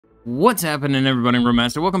What's happening, everybody? I'm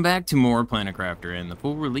Roadmaster. Welcome back to more Planet Crafter and the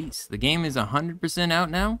full release. The game is 100%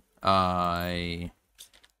 out now.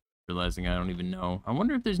 Realizing I don't even know. I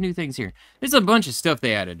wonder if there's new things here. There's a bunch of stuff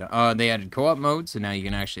they added. They added co-op mode, so now you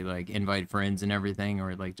can actually like invite friends and everything,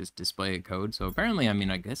 or like just display a code. So apparently, I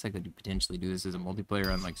mean, I guess I could potentially do this as a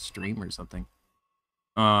multiplayer on like stream or something.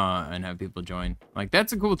 And have people join. Like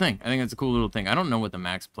that's a cool thing. I think that's a cool little thing. I don't know what the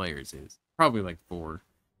max players is. Probably like 4.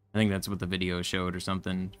 I think that's what the video showed or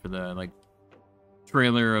something for the, like,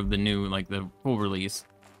 trailer of the new, like, the full release.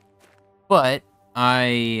 But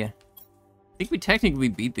I think we technically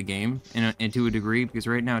beat the game to a degree, because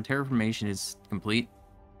right now terraformation is complete.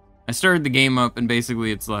 I started the game up, and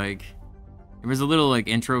basically it's like, there was a little, like,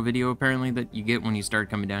 intro video, apparently, that you get when you start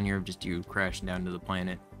coming down here of just you crashing down to the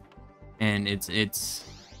planet. And I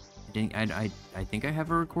think I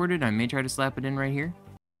have it recorded. I may try to slap it in right here.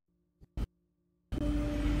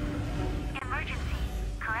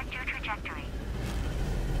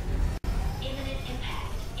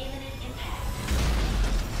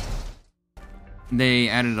 They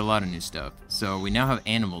added a lot of new stuff. So we now have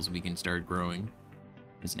animals we can start growing.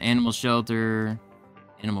 There's an animal shelter,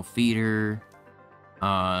 animal feeder.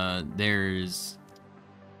 There's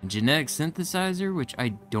a genetic synthesizer, which I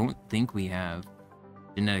don't think we have.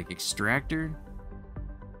 Genetic extractor.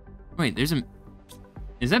 Wait, is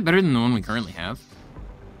that better than the one we currently have?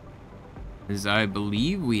 Because I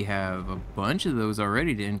believe we have a bunch of those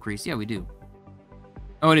already to increase. Yeah, we do.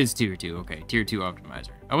 Oh, it is tier 2. Okay, tier 2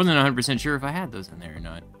 optimizer. I wasn't 100% sure if I had those in there or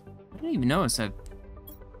not. I didn't even notice that.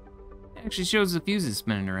 It actually shows the fuses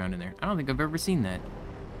spinning around in there. I don't think I've ever seen that.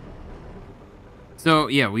 So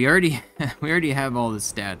yeah, we already have all the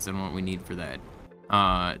stats and what we need for that.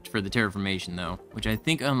 For the terraformation though, which I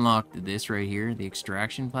think unlocked this right here, the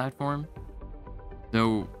extraction platform.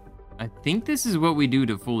 So I think this is what we do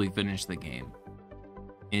to fully finish the game.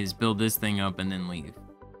 Is build this thing up and then leave.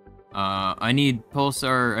 I need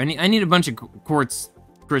pulsar. I need a bunch of quartz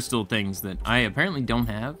crystal things that I apparently don't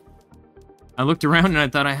have. I looked around and I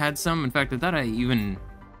thought I had some. In fact, I thought I even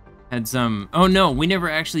had some. Oh no, we never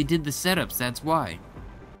actually did the setups. That's why.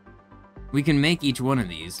 We can make each one of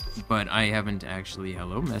these, but I haven't actually.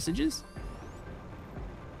 Hello, messages?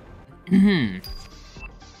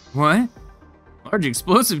 What? Large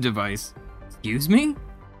explosive device. Excuse me?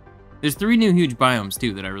 There's 3 new huge biomes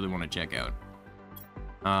too that I really want to check out.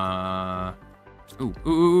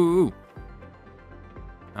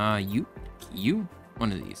 You,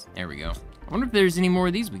 one of these. There we go. I wonder if there's any more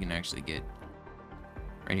of these we can actually get.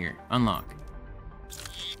 Right here, unlock.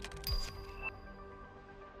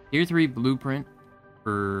 Tier 3 blueprint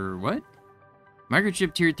for what?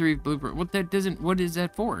 Microchip tier 3 blueprint. What is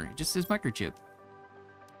that for? It just says microchip.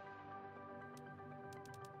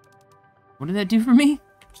 What did that do for me?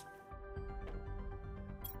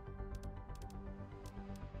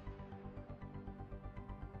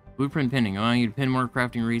 Blueprint pinning, allowing you to pin more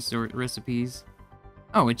crafting recipes.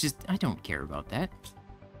 Oh, I don't care about that.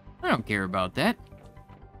 I don't care about that.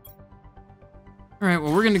 Alright,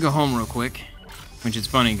 well, we're gonna go home real quick. Which is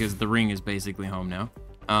funny, because the ring is basically home now.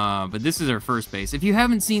 But this is our first base. If you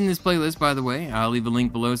haven't seen this playlist, by the way, I'll leave a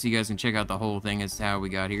link below so you guys can check out the whole thing as to how we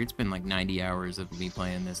got here. It's been like 90 hours of me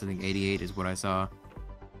playing this. I think 88 is what I saw.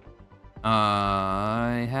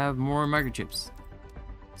 I have more microchips.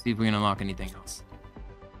 See if we can unlock anything else.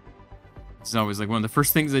 This is always like one of the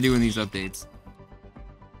first things I do in these updates.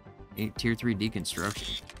 Tier 3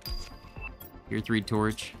 deconstruction. Tier 3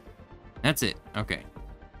 torch. That's it. Okay.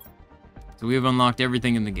 So we have unlocked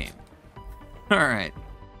everything in the game. Alright.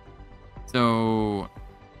 So,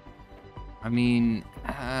 I mean,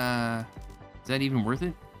 is that even worth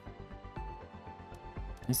it?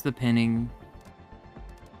 It's the pinning.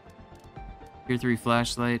 Tier 3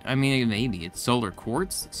 flashlight. I mean, maybe. It's solar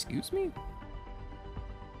quartz? Excuse me?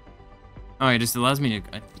 Oh, it just allows me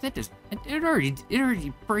to... It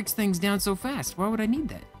already breaks things down so fast. Why would I need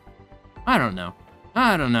that? I don't know.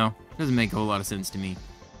 Doesn't make a whole lot of sense to me.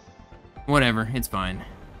 Whatever, it's fine.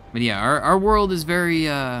 But yeah, our world is very,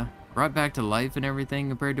 brought back to life and everything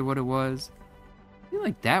compared to what it was. I feel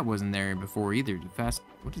like that wasn't there before either.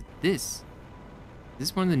 What is this? Is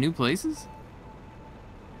this one of the new places?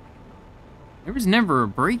 There was never a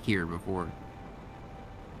break here before.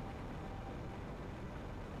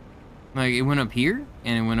 Like, it went up here,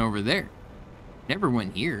 and it went over there. Never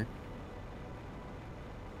went here.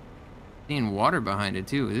 Seeing water behind it,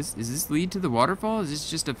 too. Does this lead to the waterfall? Is this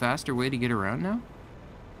just a faster way to get around now?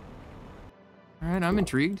 Alright, I'm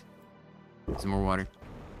intrigued. Some more water.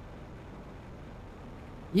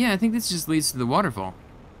 Yeah, I think this just leads to the waterfall.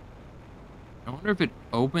 I wonder if it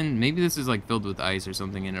opened. Maybe this is like filled with ice or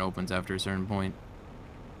something and it opens after a certain point.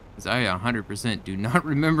 Because I 100% do not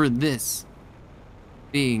remember this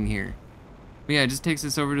being here. But yeah, it just takes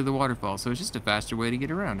us over to the waterfall, so it's just a faster way to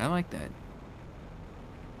get around. I like that.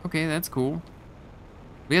 Okay, that's cool.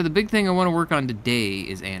 But yeah, the big thing I want to work on today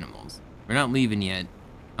is animals. We're not leaving yet.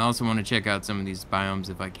 I also want to check out some of these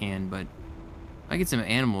biomes if I can, but if I get some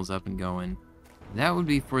animals up and going, that would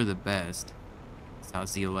be for the best. So I'll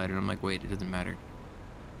see you later. I'm like, wait, it doesn't matter.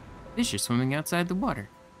 Fish are swimming outside the water.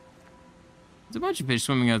 There's a bunch of fish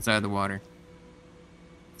swimming outside the water.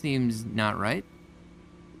 Seems not right.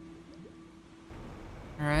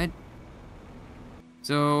 Alright.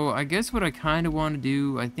 So, I guess what I kind of want to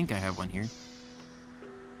do... I think I have one here.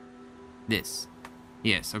 This.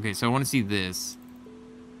 Yes, okay, so I want to see this.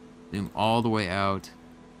 Zoom all the way out.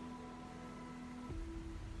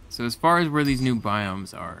 So as far as where these new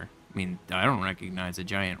biomes are... I mean, I don't recognize a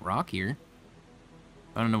giant rock here.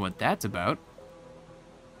 I don't know what that's about.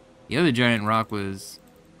 The other giant rock was...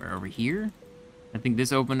 where, over here? I think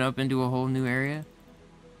this opened up into a whole new area.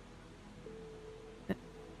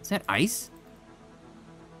 Is that ice?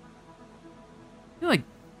 I feel like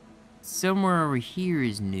somewhere over here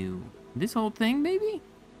is new. This whole thing, maybe?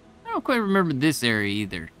 I don't quite remember this area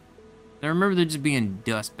either. I remember there just being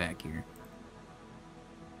dust back here.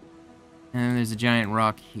 And there's a giant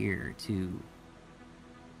rock here, too.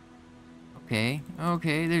 Okay,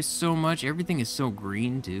 okay, there's so much. Everything is so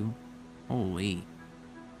green, too. Holy.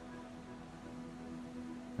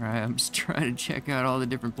 Alright, I'm just trying to check out all the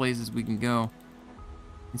different places we can go.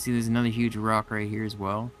 You see there's another huge rock right here as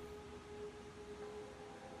well.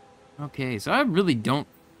 Okay, so I really don't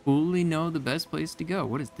fully know the best place to go.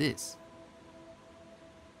 What is this?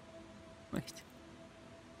 Wait.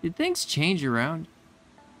 Did things change around?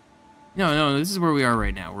 No, this is where we are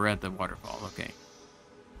right now. We're at the waterfall, okay.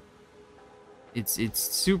 It's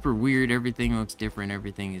super weird. Everything looks different.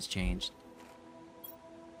 Everything has changed.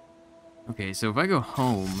 Okay, so if I go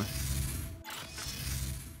home...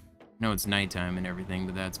 No, it's nighttime and everything,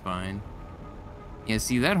 but that's fine. Yeah,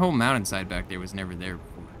 see, that whole mountainside back there was never there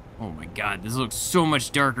before. Oh my god, this looks so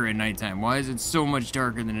much darker at nighttime. Why is it so much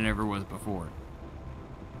darker than it ever was before?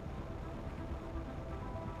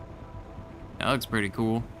 That looks pretty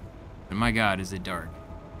cool. But my god, is it dark.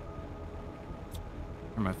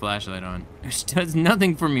 Turn my flashlight on. It does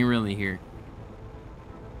nothing for me really here.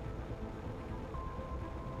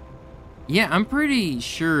 Yeah, I'm pretty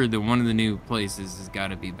sure that one of the new places has got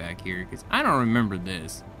to be back here, because I don't remember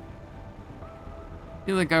this. I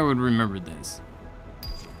feel like I would remember this.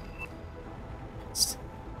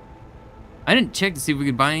 I didn't check to see if we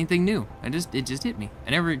could buy anything new. It just hit me.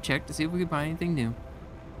 I never checked to see if we could buy anything new.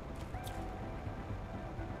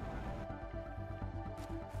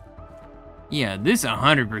 Yeah, this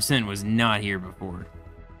 100% was not here before.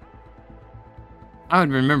 I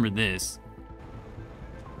would remember this.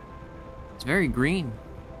 It's very green.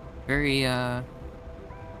 Very,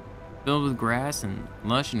 filled with grass and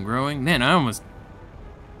lush and growing. Man, I almost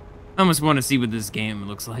want to see what this game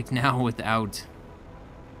looks like now without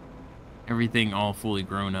everything all fully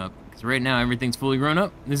grown up. Because right now, everything's fully grown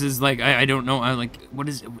up. This is like, I don't know, what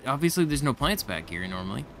is... Obviously, there's no plants back here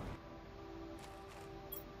normally.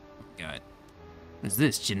 Oh, God. What is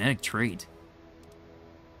this? Genetic trait.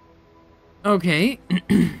 Okay.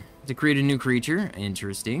 To create a new creature.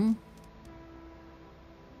 Interesting.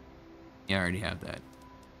 Yeah, I already have that.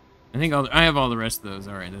 I think I have all the rest of those.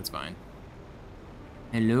 Alright, that's fine.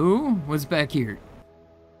 Hello? What's back here?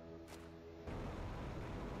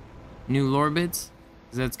 New lore bits?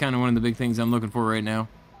 'Cause that's kind of one of the big things I'm looking for right now.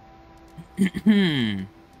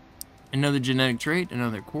 Another genetic trait,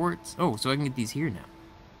 another quartz. Oh, so I can get these here now.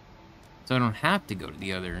 So I don't have to go to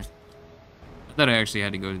the other... I thought I actually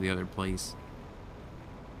had to go to the other place.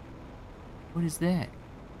 What is that?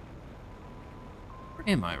 Where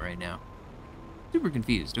am I right now? Super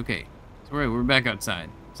confused. Okay. So we're back outside.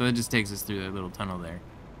 So that just takes us through that little tunnel there.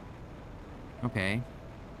 Okay.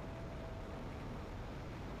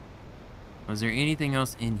 Was there anything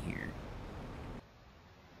else in here?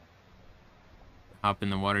 Hop in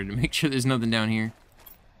the water to make sure there's nothing down here.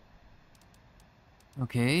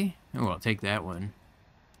 Okay. Oh, I'll take that one.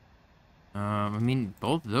 I mean,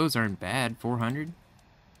 both of those aren't bad. 400.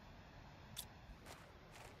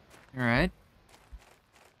 Alright.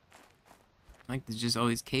 Like, there's just all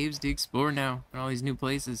these caves to explore now, and all these new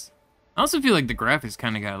places. I also feel like the graphics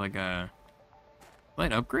kind of got like a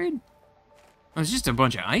slight upgrade. Oh, there's just a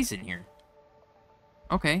bunch of ice in here.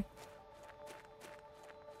 Okay.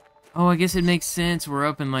 Oh, I guess it makes sense. We're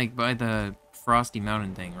up in like by the Frosty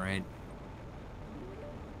Mountain thing, right?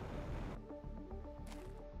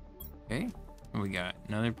 Okay. What we got?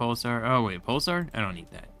 Another pulsar. Oh wait, pulsar? I don't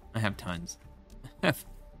need that. I have tons.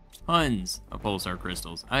 Tons of pulsar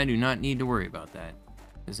crystals. I do not need to worry about that.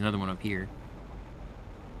 There's another one up here.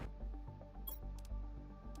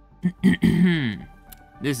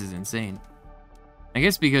 This is insane. I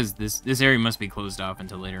guess because this area must be closed off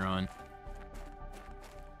until later on.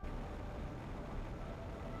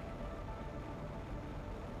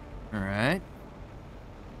 Alright.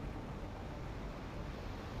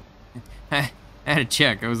 I had to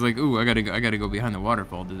check. I was like, ooh, I gotta go behind the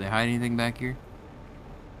waterfall. Did they hide anything back here?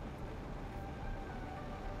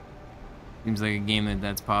 Seems like a game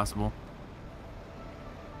that's possible.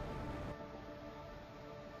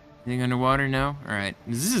 Anything underwater? No? Alright.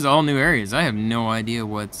 This is all new areas. I have no idea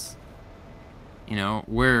what's, you know,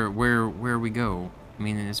 where we go. I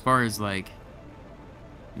mean, as far as, like,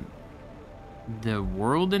 the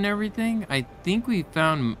world and everything, I think we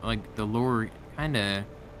found, like, the lore kind of...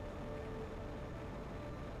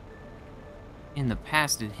 in the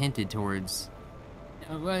past it hinted towards...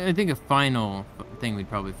 I think a final thing we'd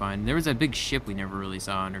probably find. There was that big ship we never really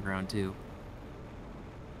saw underground, too.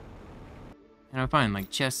 And I find, like,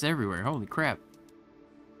 chests everywhere. Holy crap.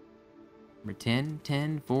 Number 10,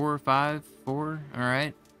 10, 4, 5, 4.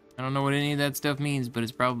 Alright. I don't know what any of that stuff means, but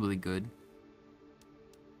it's probably good.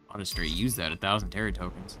 I'll just straight use that. 1,000 Terra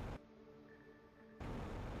tokens.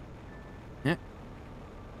 Yep.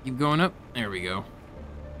 Keep going up. There we go.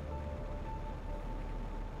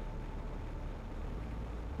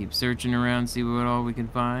 Keep searching around, see what all we can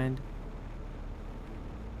find.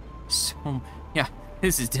 So, yeah,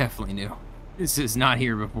 this is definitely new. This is not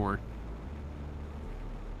here before.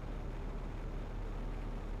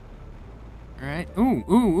 Alright. Ooh,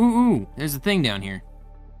 ooh, ooh, ooh. There's a thing down here.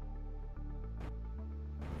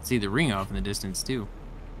 See the ring off in the distance too.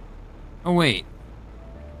 Oh wait.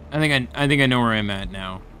 I think I know where I'm at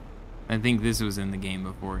now. I think this was in the game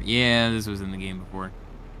before. Yeah, this was in the game before.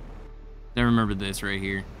 I remember this right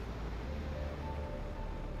here.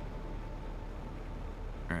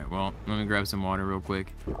 Alright, well, let me grab some water real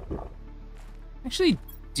quick. Actually,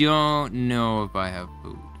 don't know if I have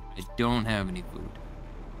food. I don't have any food.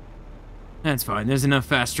 That's fine. There's enough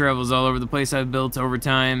fast travels all over the place I've built over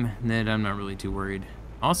time that I'm not really too worried.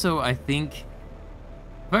 Also, I think,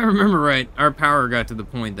 if I remember right, our power got to the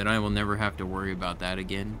point that I will never have to worry about that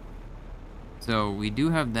again. So, we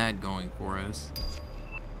do have that going for us.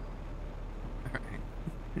 Alright.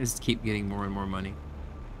 Just keep getting more and more money.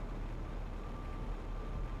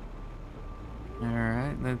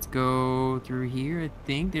 Alright, let's go through here. I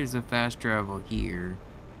think there's a fast travel here.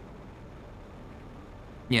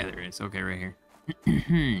 Yeah, there is. Okay, right here.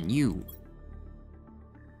 You.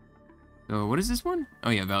 So, what is this one? Oh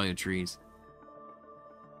yeah, Valley of Trees.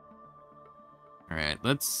 Alright,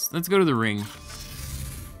 let's go to the ring.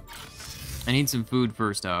 I need some food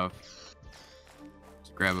first off.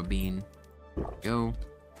 Just grab a bean. Go.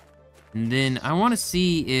 And then I want to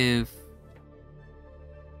see if...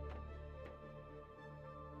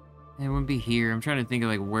 it wouldn't be here. I'm trying to think of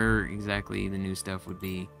like where exactly the new stuff would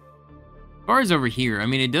be. As far as over here, I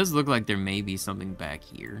mean, it does look like there may be something back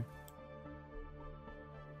here.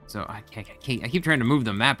 So I keep trying to move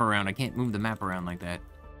the map around. I can't move the map around like that.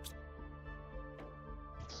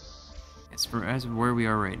 As where we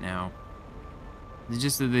are right now. Is it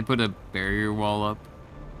just that they put a barrier wall up?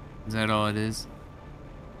 Is that all it is?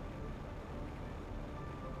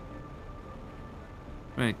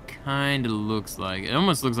 What it kind of looks like. It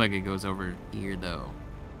almost looks like it goes over here, though.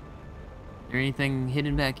 Is there anything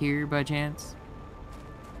hidden back here by chance?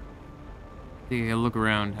 I think I gotta look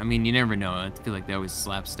around. I mean, you never know. I feel like they always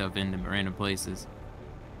slap stuff into random places.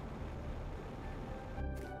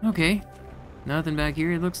 Okay. Nothing back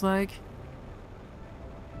here, it looks like.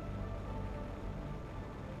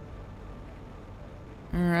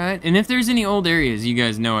 Alright, and if there's any old areas you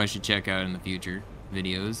guys know I should check out in the future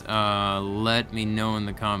videos, let me know in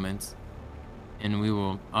the comments. And we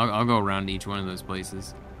will... I'll go around to each one of those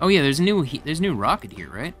places. Oh yeah, there's a new rocket here,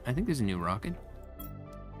 right? I think there's a new rocket.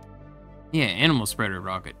 Yeah, animal spreader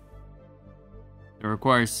rocket. It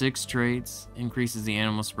requires 6 traits, increases the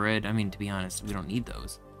animal spread. I mean, to be honest, we don't need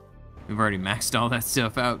those. We've already maxed all that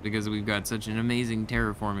stuff out because we've got such an amazing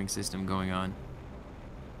terraforming system going on.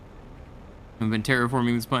 We've been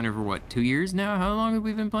terraforming this planet for what, 2 years now? How long have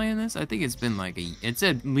we been playing this? I think it's been like it's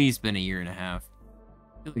at least been a year and a half.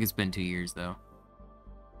 I feel like it's been 2 years though.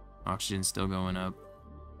 Oxygen's still going up.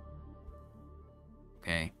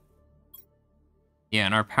 Okay. Yeah,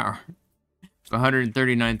 and our power.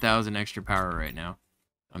 139,000 extra power right now.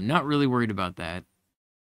 I'm not really worried about that.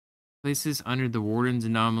 Places under the Warden's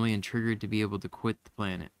anomaly and triggered to be able to quit the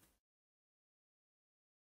planet.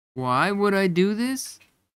 Why would I do this?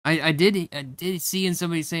 I did see in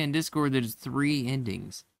somebody say in Discord that there's 3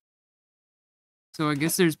 endings. So I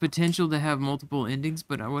guess there's potential to have multiple endings,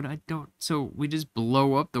 but I don't. So we just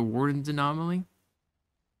blow up the Warden's anomaly?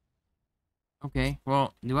 Okay,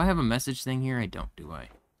 well, do I have a message thing here? I don't, do I?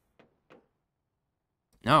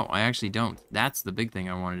 No, I actually don't. That's the big thing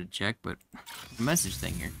I wanted to check, but message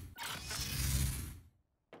thing here.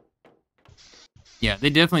 Yeah,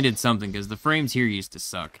 they definitely did something, because the frames here used to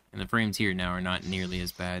suck, and the frames here now are not nearly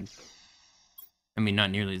as bad. I mean,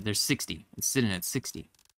 not nearly, they're 60. It's sitting at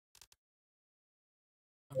 60.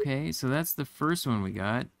 Okay, so that's the first one we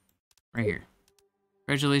got. Right here.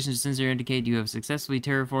 Congratulations, sensor indicate you have successfully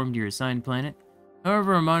terraformed your assigned planet.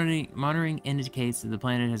 However, our monitoring indicates that the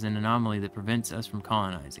planet has an anomaly that prevents us from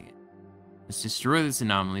colonizing it. Let's destroy this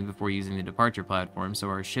anomaly before using the departure platform so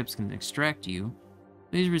our ships can extract you.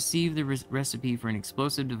 Please receive the recipe for an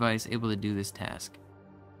explosive device able to do this task.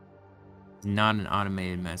 It's not an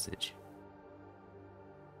automated message.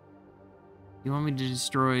 You want me to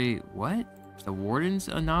destroy what? The Warden's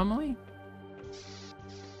anomaly?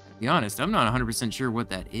 To be honest, I'm not 100% sure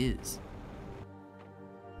what that is.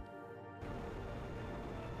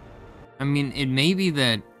 I mean, it may be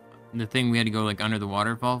that the thing we had to go like under the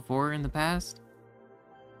waterfall for in the past,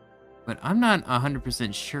 but I'm not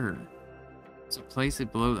 100% sure. So place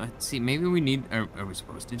it below. Let's see, maybe we need. Are we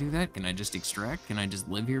supposed to do that? Can I just extract? Can I just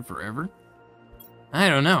live here forever? I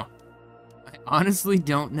don't know. I honestly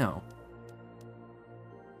don't know.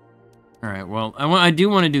 All right. Well, I do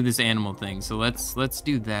want to do this animal thing, so let's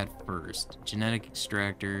do that first. Genetic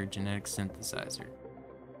extractor, genetic synthesizer.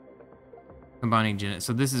 Combining genetic.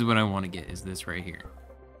 So this is what I want to get. Is this right here?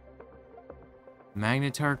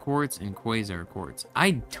 Magnetar quartz and quasar quartz.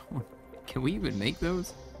 I don't. Can we even make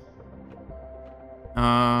those?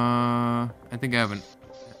 I think I haven't.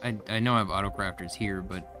 I know I have autocrafters here,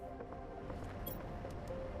 but.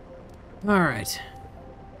 All right.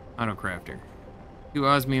 Autocrafter. 2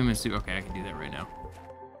 osmium and 2. Okay, I can do that right now.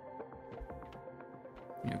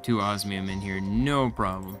 You have 2 osmium in here, no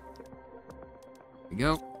problem. There we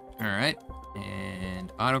go. All right, and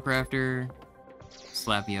autocrafter.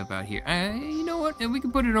 Slap you up out here. You know what? We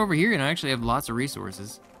can put it over here, and I actually have lots of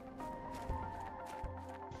resources.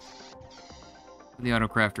 Put the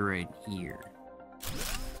autocrafter right here.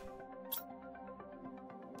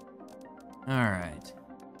 All right.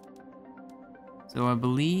 So I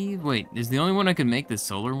believe, wait, is the only one I could make the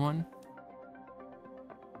solar one?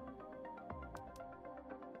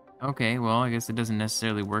 Okay, well, I guess it doesn't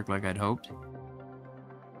necessarily work like I'd hoped.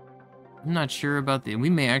 I'm not sure about we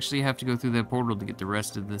may actually have to go through that portal to get the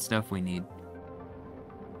rest of the stuff we need.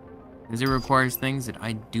 Because it requires things that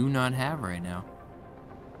I do not have right now.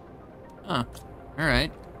 Huh,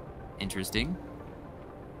 alright. Interesting.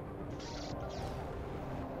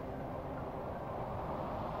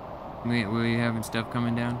 We having stuff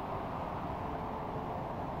coming down?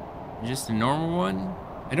 Just a normal one?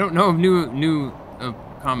 I don't know if new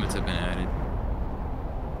comments have been added.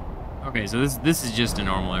 Okay, so this is just a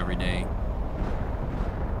normal everyday.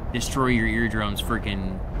 Destroy your eardrums,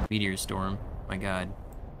 freaking meteor storm. My God.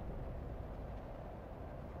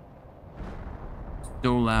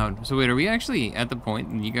 So loud. So wait, are we actually at the point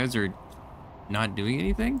when you guys are not doing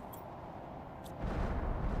anything?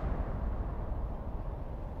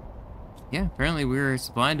 Yeah, apparently we're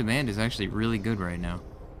supply and demand is actually really good right now.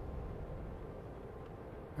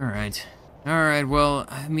 Alright. Alright, well,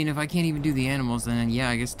 I mean, if I can't even do the animals, then yeah,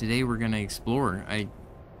 I guess today we're gonna explore. I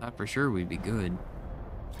thought for sure we'd be good.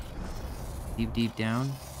 Deep, deep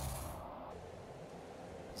down.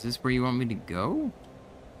 Is this where you want me to go?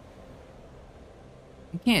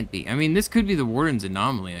 It can't be. I mean, this could be the Warden's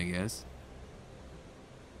anomaly, I guess.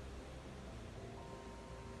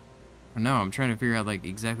 No, I'm trying to figure out, like,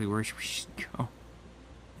 exactly where we should go.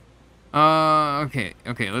 Okay,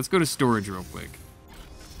 let's go to storage real quick.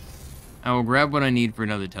 I will grab what I need for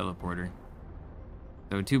another teleporter.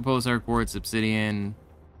 So 2 pulsar quartz, obsidian.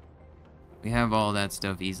 We have all that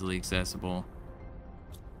stuff easily accessible.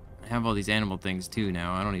 I have all these animal things too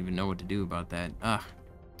now. I don't even know what to do about that. Ugh.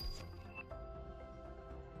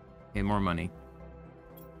 Okay, more money.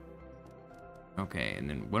 Okay, and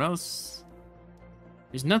then what else?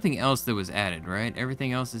 There's nothing else that was added, right?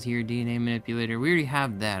 Everything else is here. DNA manipulator. We already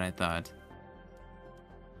have that, I thought.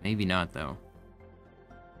 Maybe not, though.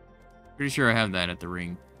 Pretty sure I have that at the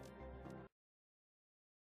ring.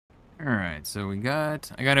 Alright, so I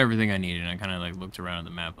got everything I needed. I kind of like looked around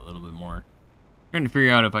the map a little bit more. Trying to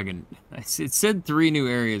figure out if I can... It said 3 new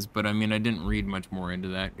areas, but I mean, I didn't read much more into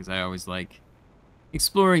that because I always like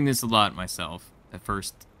exploring this a lot myself. The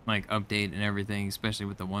first, like, update and everything, especially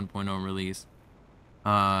with the 1.0 release.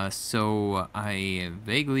 So I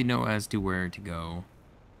vaguely know as to where to go.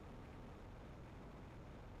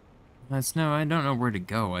 No, I don't know where to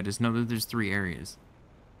go. I just know that there's 3 areas.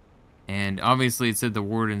 And obviously it said the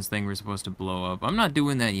Wardens thing we're supposed to blow up. I'm not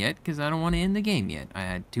doing that yet because I don't want to end the game yet. I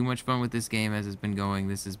had too much fun with this game as it's been going.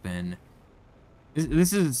 This has been...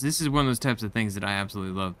 This is one of those types of things that I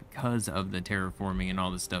absolutely love because of the terraforming and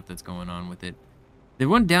all the stuff that's going on with it. The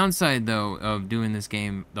one downside, though, of doing this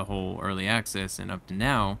game the whole early access and up to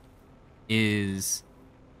now is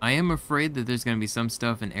I am afraid that there's going to be some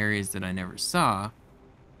stuff in areas that I never saw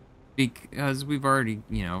because we've already,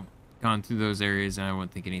 you know, gone through those areas and I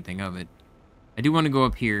won't think anything of it. I do want to go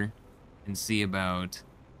up here and see about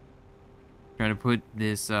trying to put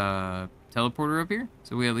this teleporter up here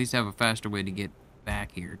so we at least have a faster way to get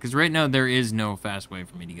back here. Because right now there is no fast way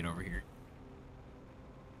for me to get over here.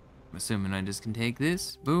 I'm assuming I just can take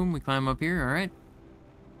this. Boom, we climb up here, alright.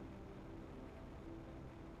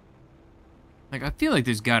 Like, I feel like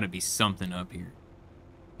there's gotta be something up here.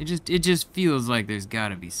 It just feels like there's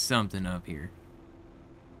gotta be something up here.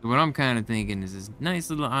 So what I'm kind of thinking is this nice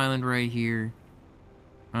little island right here.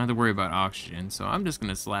 I don't have to worry about oxygen, so I'm just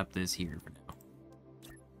gonna slap this here for now.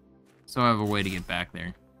 So I have a way to get back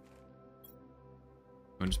there.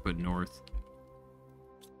 I'll just put north.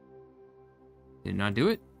 Did not do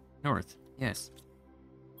it? North. Yes.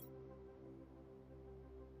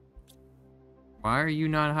 Why are you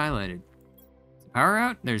not highlighted? Is the power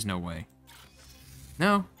out? There's no way.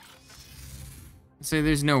 No. Say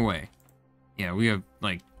there's no way. Yeah, we have,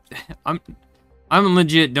 like... I'm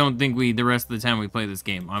legit don't think the rest of the time we play this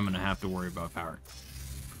game, I'm gonna have to worry about power.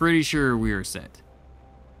 Pretty sure we are set.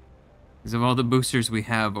 Because of all the boosters we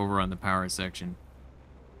have over on the power section.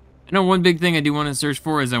 I know one big thing I do want to search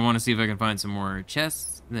for is I want to see if I can find some more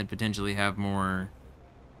chests that potentially have more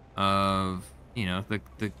of, you know,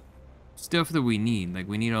 the stuff that we need. Like,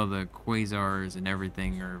 we need all the quasars and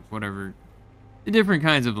everything, or whatever. The different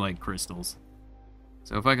kinds of, like, crystals.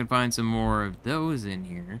 So if I can find some more of those in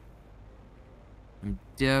here, I'm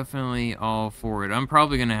definitely all for it. I'm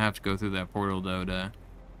probably going to have to go through that portal, though, to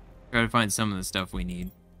try to find some of the stuff we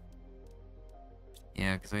need.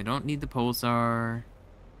 Yeah, because I don't need the pulsar.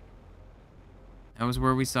 That was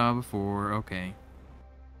where we saw before. Okay.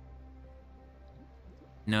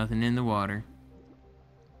 Nothing in the water.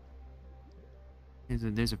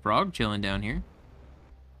 There's a frog chilling down here.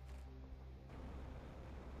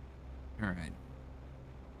 Alright.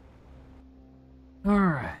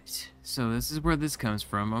 Alright. So this is where this comes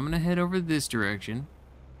from. I'm going to head over this direction.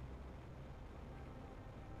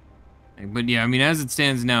 But yeah, I mean, as it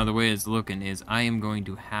stands now, the way it's looking is I am going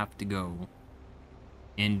to have to go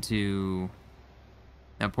into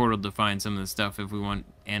that portal to find some of the stuff if we want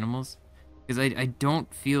animals. Because I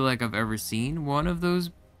don't feel like I've ever seen one of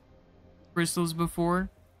those crystals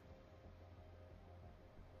before.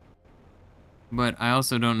 But I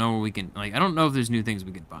also don't know what we can... Like, I don't know if there's new things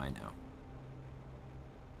we could buy now.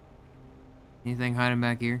 Anything hiding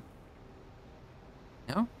back here?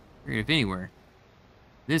 No? Or if anywhere,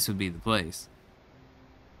 this would be the place.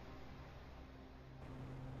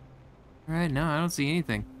 Alright, no, I don't see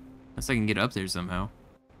anything. Unless I can get up there somehow.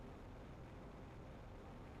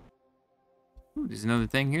 Ooh, there's another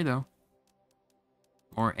thing here, though.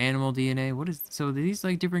 More animal DNA. What is... So, are these,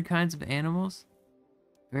 like, different kinds of animals?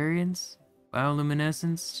 Variants?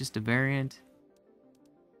 Bioluminescence? Just a variant?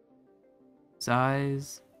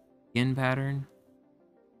 Size? Skin pattern?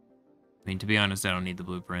 I mean, to be honest, I don't need the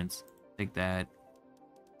blueprints. Take that.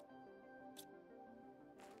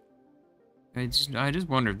 I just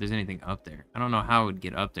wonder if there's anything up there. I don't know how it would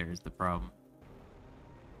get up there is the problem.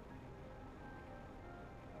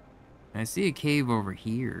 I see a cave over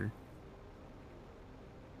here.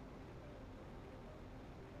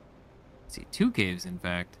 I see 2 caves, in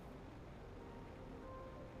fact.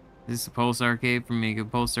 Is this a pulsar cave for me to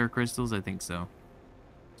get pulsar crystals? I think so.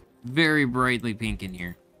 Very brightly pink in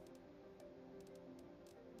here.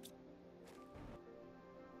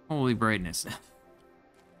 Holy brightness.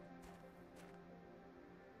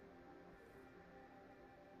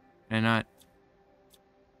 Can I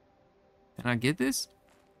not get this?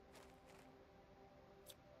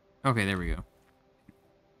 Okay, there we go.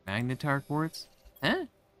 Magnetar quartz? Huh?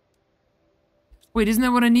 Wait, isn't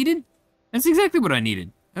that what I needed? That's exactly what I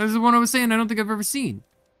needed. That was the one I was saying I don't think I've ever seen.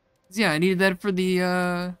 Yeah, I needed that for the,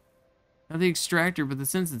 not the extractor, but the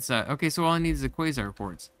sensor side. Okay, so all I need is the quasar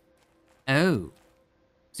quartz. Oh.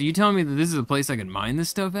 So you telling me that this is a place I can mine this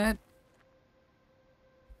stuff at?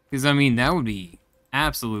 Because, I mean, that would be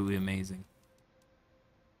absolutely amazing.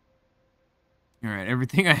 Alright,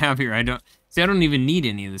 everything I have here, I don't even need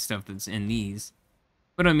any of the stuff that's in these.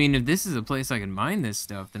 But, I mean, if this is a place I can mine this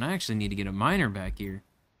stuff, then I actually need to get a miner back here.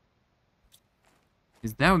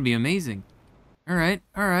 Because that would be amazing. All right.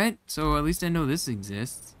 So at least I know this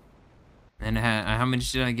exists. And how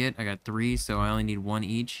much did I get? I got 3, so I only need 1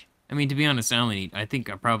 each. I mean, to be honest, I think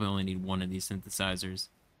I probably only need 1 of these synthesizers.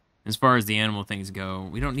 As far as the animal things go,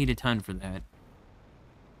 we don't need a ton for that.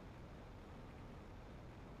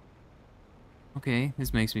 Okay,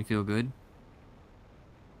 this makes me feel good.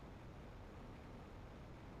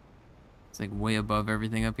 It's like way above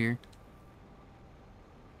everything up here.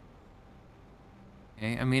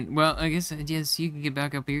 Okay, I mean, well, I guess, yes, you can get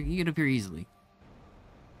back up here. You get up here easily.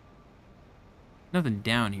 Nothing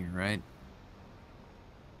down here, right?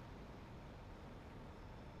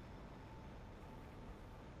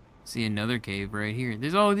 See another cave right here.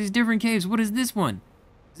 There's all these different caves. What is this one?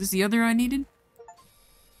 Is this the other I needed?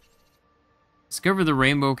 Discover the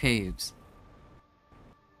Rainbow Caves.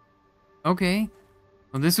 Okay.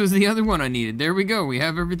 Well, this was the other one I needed. There we go. We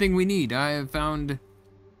have everything we need. I have found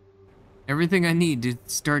everything I need to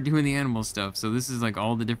start doing the animal stuff. So this is like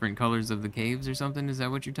all the different colors of the caves or something? Is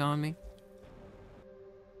that what you're telling me?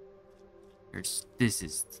 This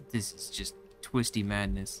is just twisty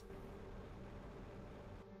madness.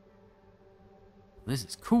 This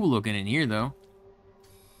is cool looking in here, though.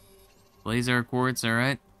 Blazar quartz,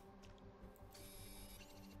 alright.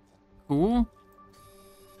 Cool.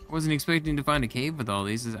 I wasn't expecting to find a cave with all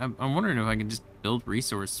these. I'm wondering if I can just build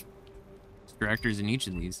resource extractors in each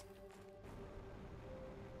of these.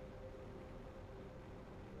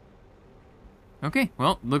 Okay,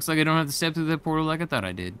 well, looks like I don't have to step through that portal like I thought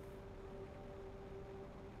I did.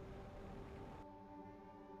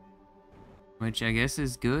 Which I guess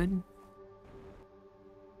is good.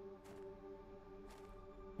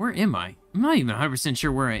 Where am I? I'm not even 100%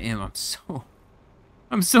 sure where I am.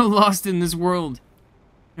 I'm so lost in this world.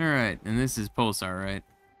 Alright, and this is Pulsar, right?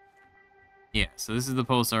 Yeah, so this is the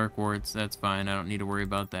Pulsar quartz. That's fine. I don't need to worry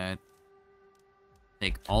about that.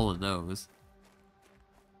 Take all of those.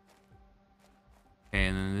 Okay,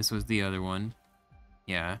 and then this was the other one.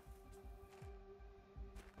 Yeah.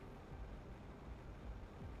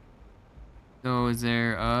 So is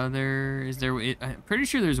there I'm pretty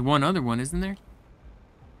sure there's one other one, isn't there?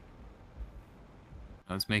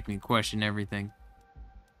 Oh, it's making me question everything.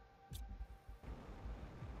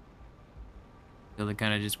 Feel to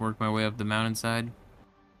kind of just work my way up the mountainside.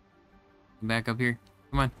 Back up here.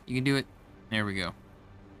 Come on, you can do it. There we go.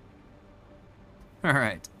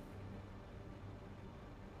 Alright.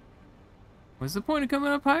 What's the point of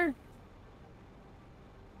coming up higher?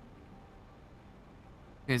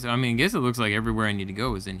 Okay, so I mean, I guess it looks like everywhere I need to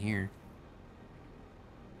go is in here.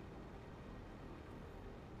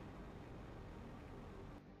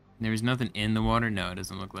 There's nothing in the water? No, it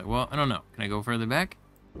doesn't look like. Well, I don't know. Can I go further back?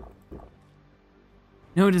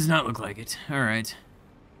 No, it does not look like it. Alright.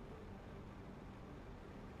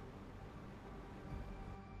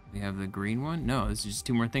 We have the green one? No, there's just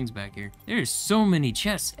 2 more things back here. There's so many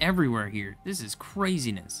chests everywhere here. This is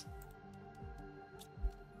craziness.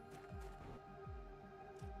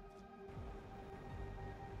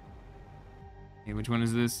 Okay, which one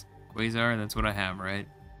is this? Quasar? That's what I have, right?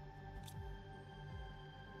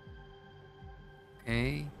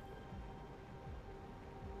 Okay.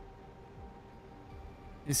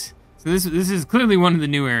 So this is clearly one of the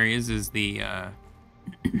new areas, is the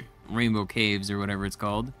Rainbow Caves or whatever it's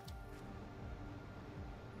called.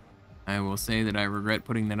 I will say that I regret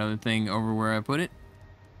putting that other thing over where I put it.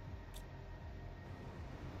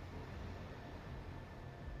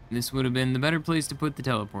 This would have been the better place to put the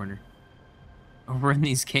teleporter. Over in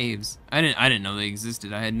these caves. I didn't know they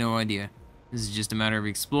existed. I had no idea. This is just a matter of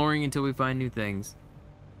exploring until we find new things.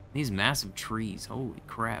 These massive trees, holy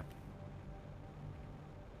crap.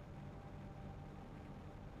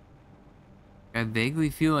 I vaguely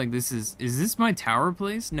feel like is this my tower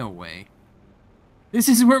place? No way. This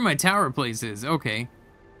is where my tower place is, okay.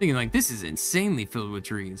 Thinking like, this is insanely filled with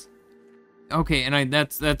trees. Okay, and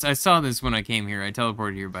I saw this when I came here. I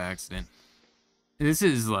teleported here by accident. This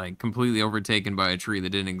is like completely overtaken by a tree that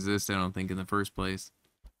didn't exist, I don't think, in the first place.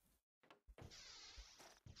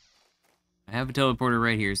 I have a teleporter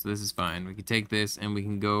right here, so this is fine. We can take this and we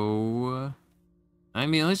can go... I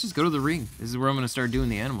mean, let's just go to the ring. This is where I'm going to start doing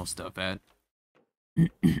the animal stuff at.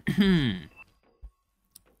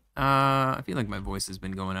 I feel like my voice has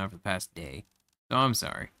been going out for the past day. So I'm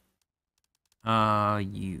sorry.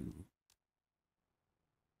 You.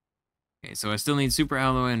 Okay, so I still need super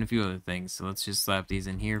alloy and a few other things. So let's just slap these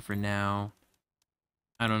in here for now.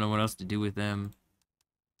 I don't know what else to do with them.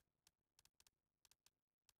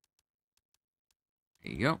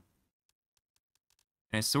 There you go.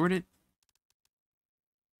 Can I sort it?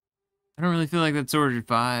 I don't really feel like that's sorted.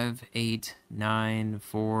 5, 8, 9,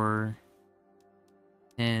 4,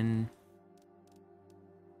 10.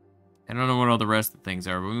 I don't know what all the rest of the things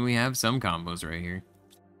are, but we have some combos right here.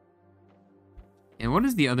 And what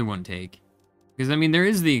does the other one take? Because, I mean, there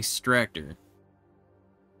is the extractor.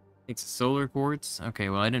 Takes a solar quartz. Okay,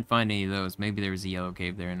 well, I didn't find any of those. Maybe there was a yellow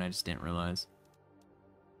cave there and I just didn't realize.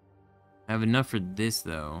 I have enough for this,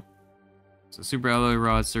 though. So, super alloy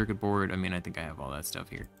rod, circuit board. I mean, I think I have all that stuff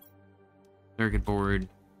here. Circuit board.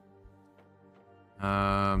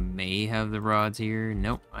 May have the rods here.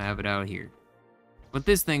 Nope, I have it out here. What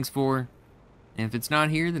this thing's for. And if it's not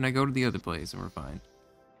here, then I go to the other place and we're fine.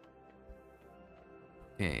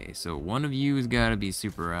 Okay, so one of you has got to be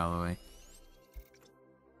super alloy.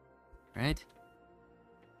 Right?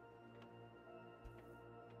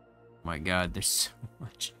 My god, there's so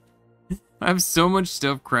much. I have so much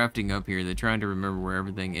stuff crafting up here that trying to remember where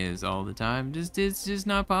everything is all the time, it's just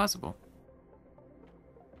not possible.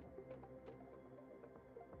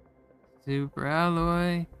 Super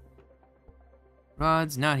alloy.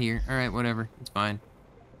 Rods, not here. Alright, whatever. It's fine.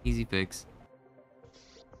 Easy fix.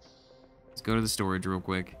 Let's go to the storage real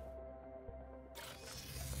quick.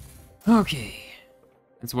 Okay.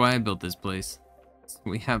 That's why I built this place.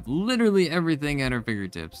 We have literally everything at our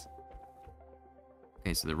fingertips.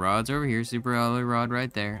 Okay, so the rods are over here. Super alloy rod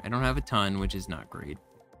right there. I don't have a ton, which is not great.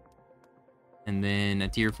 And then a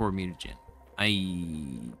tier 4 mutagen.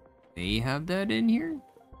 I may have that in here.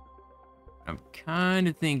 I'm kind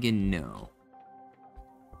of thinking no.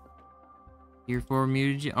 Tier 4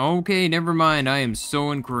 mutagen. Okay, never mind. I am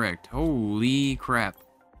so incorrect. Holy crap.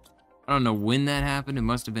 I don't know when that happened. It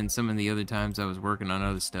must have been some of the other times I was working on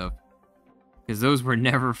other stuff. Because those were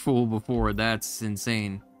never full before. That's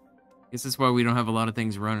insane. Guess that's why we don't have a lot of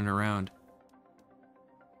things running around.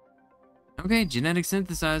 Okay, genetic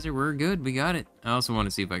synthesizer. We're good. We got it. I also want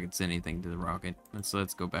to see if I can send anything to the rocket.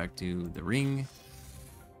 Let's go back to the ring.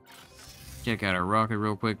 Check out our rocket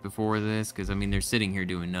real quick before this. Because, I mean, they're sitting here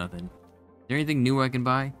doing nothing. Is there anything new I can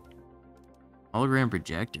buy? Hologram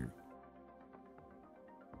projector.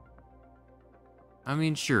 I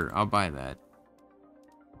mean, sure, I'll buy that.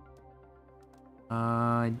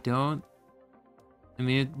 I don't... I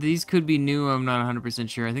mean, these could be new, I'm not 100%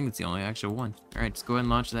 sure. I think it's the only actual one. Alright, just go ahead and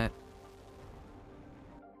launch that.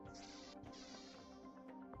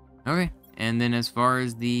 Okay, and then as far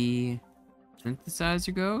as the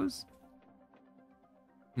synthesizer goes...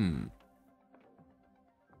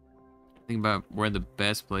 Think about where the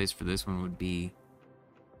best place for this one would be.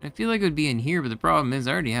 I feel like it would be in here, but the problem is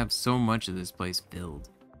I already have so much of this place filled.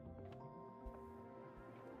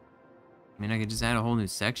 I mean, I could just add a whole new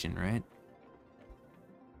section, right?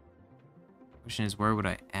 Question is, where would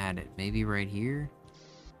I add it? Maybe right here?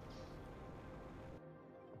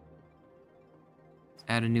 Let's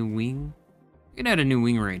add a new wing. I could add a new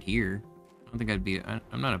wing right here. I don't think I'd be...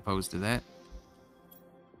 I'm not opposed to that.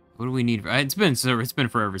 What do we need? It's been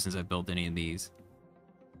forever since I built any of these.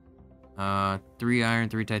 3 iron,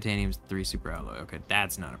 3 titaniums, 3 super alloy. Okay,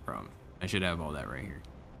 that's not a problem. I should have all that right here.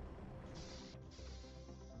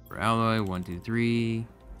 For alloy, 1, 2, 3.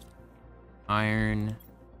 Iron, 1,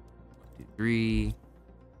 2, 3.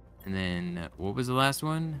 And then, what was the last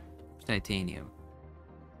one? Titanium.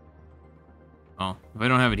 Oh, if I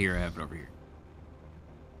don't have it here, I have it over here.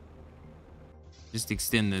 Just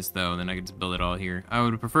extend this, though, then I can just build it all here. I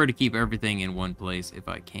would prefer to keep everything in one place if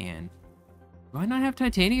I can. Do I not have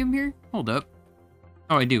titanium here? Hold up.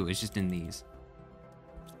 Oh, I do. It's just in these.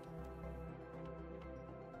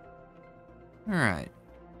 Alright.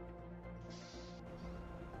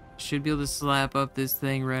 Should be able to slap up this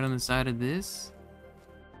thing right on the side of this.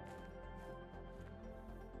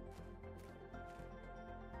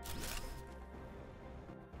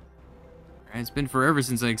 Alright, it's been forever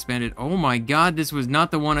since I expanded. Oh my god, this was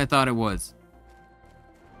not the one I thought it was.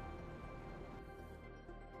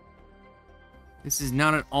 This is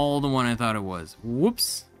not at all the one I thought it was.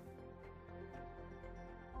 Whoops.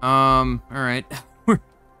 Alright. I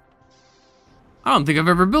don't think I've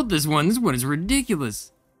ever built this one. This one is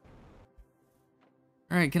ridiculous.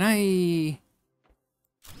 Alright, can I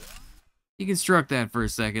deconstruct that for a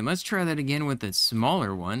second? Let's try that again with a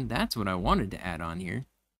smaller one. That's what I wanted to add on here.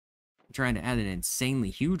 I'm trying to add an insanely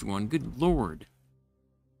huge one. Good lord.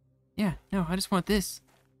 Yeah, no, I just want this.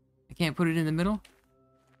 I can't put it in the middle?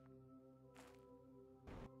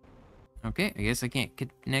 Okay, I guess I can't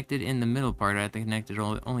connect it in the middle part. I have to connect it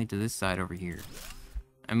only to this side over here.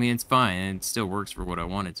 I mean, it's fine, and it still works for what I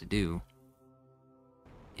want it to do.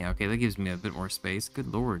 Yeah, okay, that gives me a bit more space.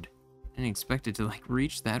 Good lord. I didn't expect it to, like,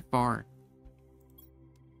 reach that far.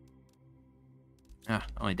 Ah,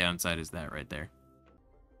 only downside is that right there.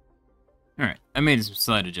 Alright, I made some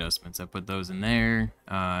slight adjustments. I put those in there.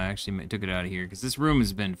 I actually took it out of here because this room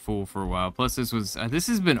has been full for a while. Plus, this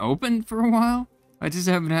has been open for a while. I just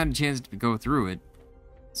haven't had a chance to go through it.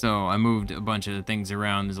 So I moved a bunch of the things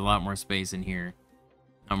around. There's a lot more space in here.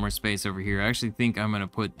 A lot more space over here. I actually think I'm going to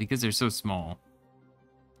put, because they're so small.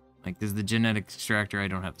 Like, there's the genetic extractor I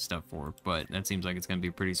don't have the stuff for, but that seems like it's going to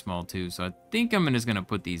be pretty small too. So I think I'm just going to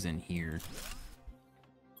put these in here.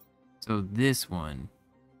 So this one.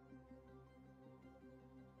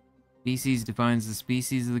 Species defines the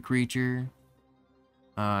species of the creature.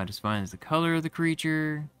 Defines the color of the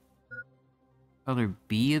creature. Color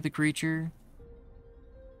B of the creature.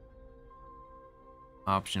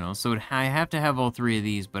 Optional. So I have to have all three of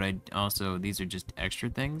these, but these are just extra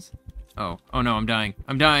things. Oh no, I'm dying.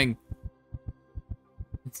 I'm dying.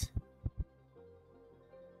 It's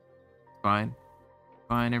fine.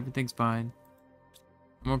 Fine, everything's fine.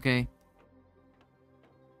 I'm okay.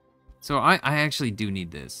 So I actually do need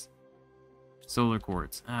this. Solar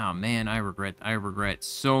quartz. Oh man, I regret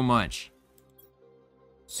so much.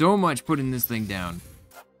 So much putting this thing down.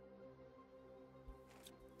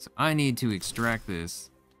 So I need to extract this.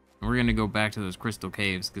 And we're gonna go back to those crystal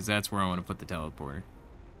caves, because that's where I want to put the teleporter.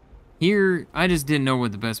 Here, I just didn't know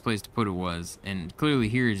what the best place to put it was. And clearly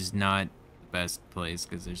here is not the best place,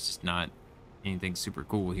 because there's just not anything super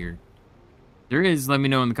cool here. There is, let me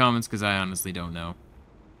know in the comments, because I honestly don't know.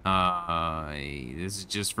 This is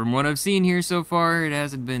just from what I've seen here so far. It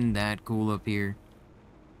hasn't been that cool up here.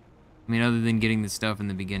 I mean, other than getting the stuff in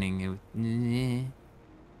the beginning.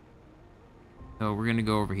 So we're gonna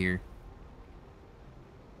go over here.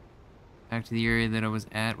 Back to the area that I was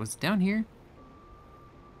at. Was it down here?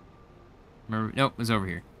 Remember? Nope, it was over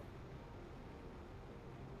here.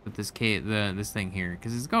 With this cave, this thing here,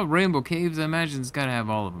 because it's called Rainbow Caves. I imagine it's gotta have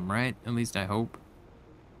all of them, right? At least I hope.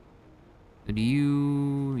 But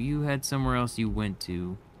you had somewhere else you went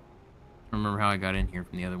to. I don't remember how I got in here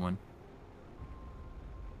from the other one.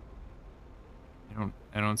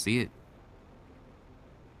 I don't see it.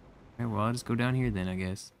 Okay, well I'll just go down here then, I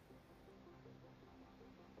guess.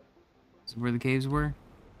 This is where the caves were?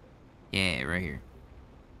 Yeah, right here.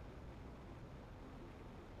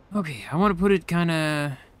 Okay, I want to put it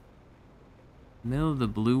kinda middle of the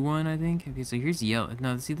blue one, I think. Okay, so here's yellow.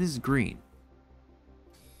 No, see, this is green.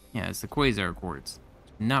 Yeah, it's the quasar quartz.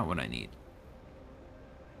 Not what I need.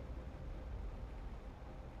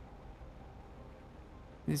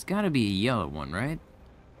 There's gotta be a yellow one, right?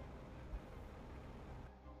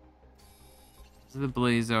 This is the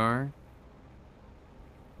blazar.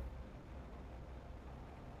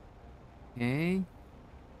 Okay.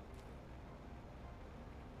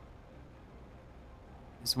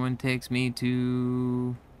 This one takes me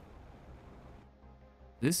to...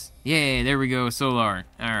 this? Yay, there we go, solar.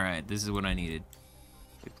 Alright, this is what I needed.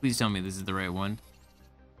 Please tell me this is the right one.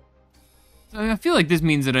 So I feel like this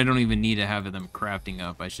means that I don't even need to have them crafting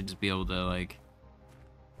up. I should just be able to, like...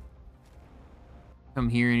 come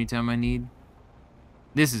here anytime I need.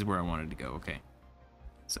 This is where I wanted to go, okay.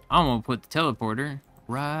 So I'm gonna put the teleporter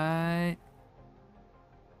right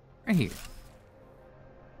here.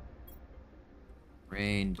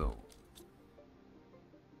 Rainbow.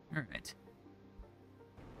 Alright.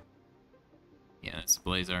 Yeah, that's the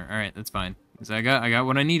blazar. Alright, that's fine. So I got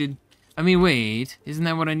what I needed. I mean, wait. Isn't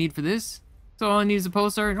that what I need for this? So all I need is a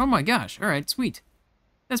pulsar? Oh my gosh. Alright, sweet.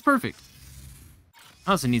 That's perfect.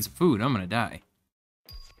 I also need some food. I'm gonna die.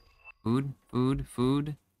 Food, food,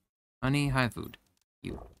 food. Honey, high food.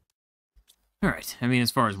 You. Alright, I mean, as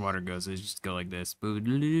far as water goes, I just go like this.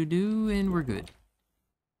 Boo-doo-doo-doo, and we're good.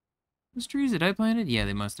 Those trees that I planted? Yeah,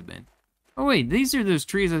 they must have been. Oh wait, these are those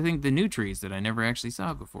trees, I think the new trees that I never actually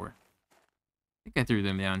saw before. I think I threw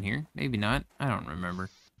them down here. Maybe not. I don't remember.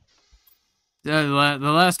 The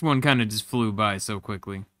last one kind of just flew by so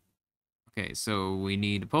quickly. Okay, so we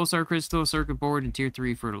need a pulsar crystal, circuit board, and tier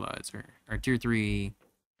 3 fertilizer. Or tier 3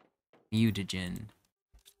 mutagen.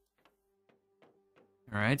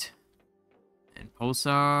 Alright. And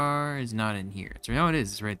pulsar is not in here. So, no, it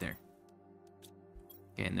is. It's right there.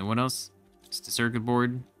 Okay, and then what else? Just a circuit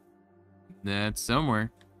board. That's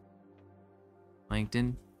somewhere.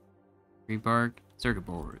 Plankton. Tree bark. Circuit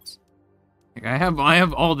boards. Like, I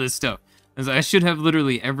have all this stuff. As I should have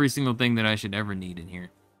literally every single thing that I should ever need in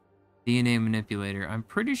here. DNA manipulator. I'm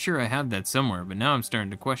pretty sure I have that somewhere, but now I'm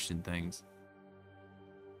starting to question things.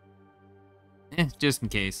 Just in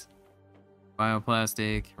case.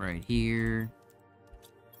 Bioplastic right here.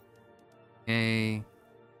 Okay.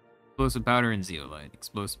 Explosive powder and zeolite.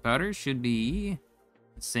 Explosive powder should be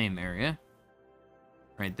the same area.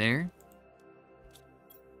 Right there.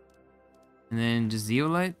 And then just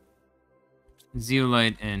zeolite.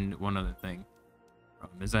 zeolite and one other thing.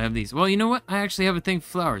 Problem is I have these. Well, you know what? I actually have a thing for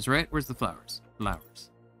flowers, right? Where's the flowers? Flowers.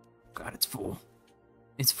 God, it's full.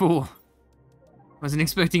 It's full. Wasn't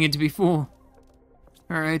expecting it to be full.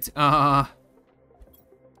 Alright,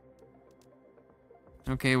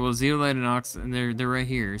 okay, well, zeolite and they're right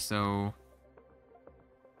here, so...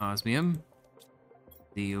 Osmium.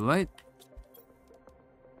 Zeolite.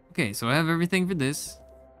 Okay, so I have everything for this.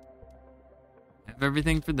 I have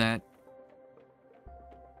everything for that.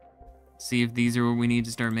 See if these are what we need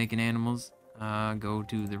to start making animals. Go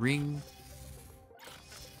to the ring.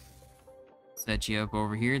 Set you up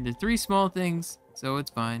over here. They're 3 small things, so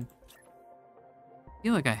it's fine. I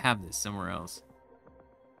feel like I have this somewhere else.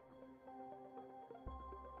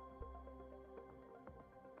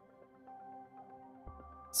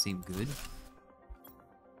 Seem good.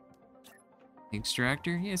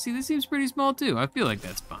 Extractor? Yeah, see, this seems pretty small too. I feel like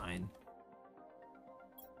that's fine.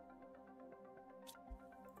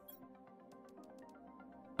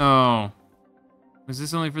 Oh. Was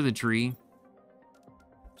this only for the tree?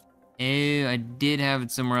 I did have it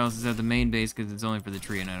somewhere else. It's at the main base because it's only for the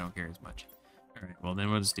tree and I don't care as much. Alright, well then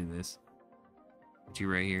we'll just do this. Put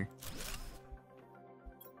you right here.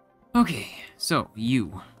 Okay, so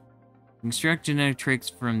you. Extract genetic traits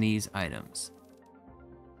from these items.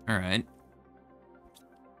 Alright.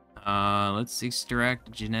 Let's extract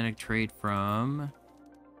a genetic trait from...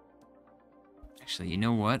 Actually, you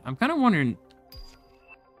know what? I'm kind of wondering...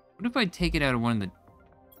 What if I take it out of one of the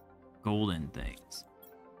golden things?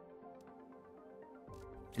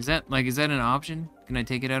 Is that an option? Can I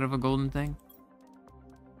take it out of a golden thing?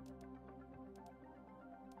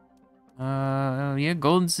 Yeah,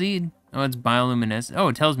 golden seed. Oh, it's bioluminescent. Oh,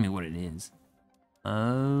 it tells me what it is.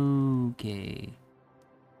 Okay.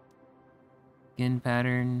 Skin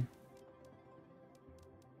pattern.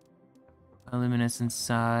 Bioluminescent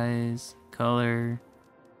size. Color.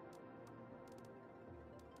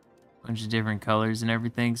 Bunch of different colors and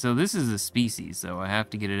everything. So this is a species, so I have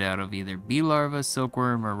to get it out of either bee larva,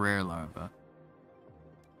 silkworm, or rare larva.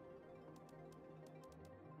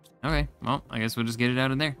 Okay, well, I guess we'll just get it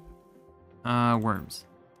out of there. Worms.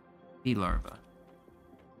 Bee larva.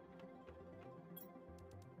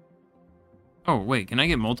 Oh, wait, can I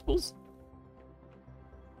get multiples?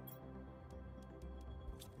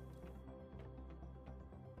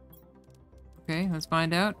 Okay, let's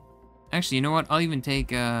find out. Actually, you know what? I'll even take,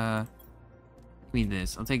 give me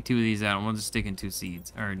this. I'll take 2 of these out and we'll just stick in 2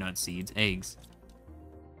 seeds. Or, not seeds, eggs.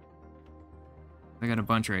 I got a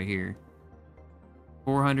bunch right here.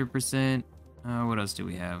 400%. What else do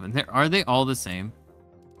we have? And are they all the same?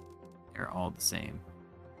 They're all the same.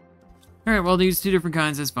 Alright, well, these 2 different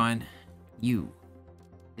kinds, that's fine. You.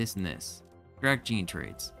 This and this. Extract gene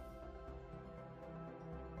traits.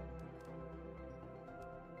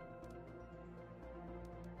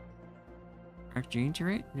 Extract gene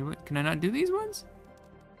trait? What? Can I not do these ones?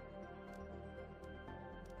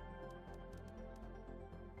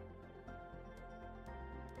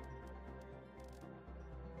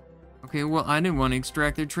 Okay, well, I didn't want to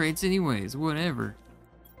extract their traits anyways. Whatever.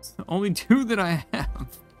 It's the only 2 that I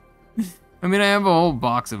have. I mean, I have a whole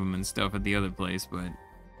box of them and stuff at the other place, but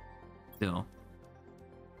still.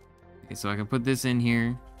 Okay, so I can put this in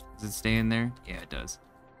here. Does it stay in there? Yeah, it does.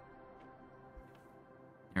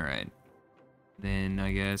 Alright. Then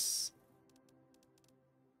I guess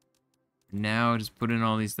now just put in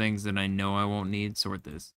all these things that I know I won't need. Sort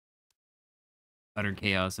this. Utter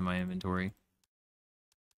chaos in my inventory.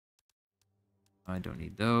 I don't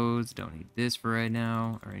need those. Don't need this for right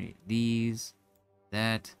now. Or I need these.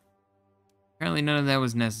 That. Apparently none of that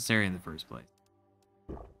was necessary in the first place.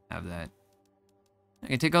 Have that. I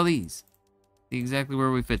can take all these. See exactly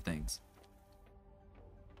where we fit things.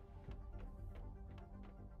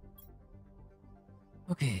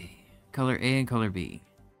 Okay. Color A and color B.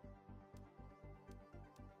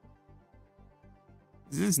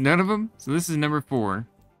 Is this none of them? So this is number 4.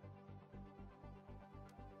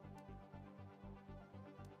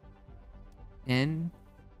 N.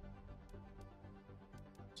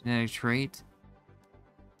 Genetic trait.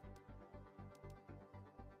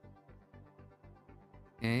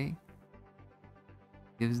 Okay.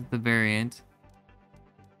 Gives it the variant.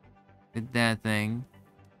 With that thing.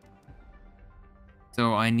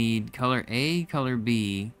 So I need color A, color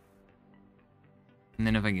B. And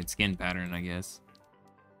then if I get skin pattern, I guess.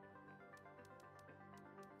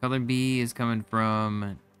 Color B is coming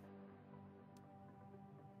from...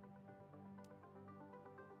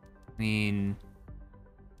 I mean...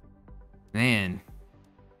 Man.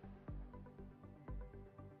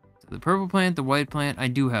 So the purple plant, the white plant, I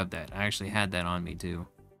do have that. I actually had that on me too.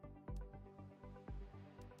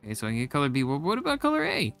 Okay, so I can get color B. Well, what about color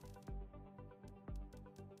A?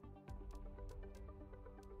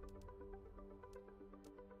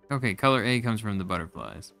 Okay, color A comes from the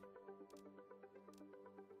butterflies.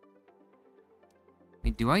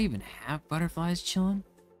 Wait, do I even have butterflies chilling?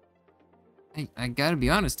 I gotta be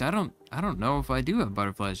honest, I don't know if I do have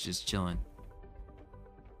butterflies just chilling.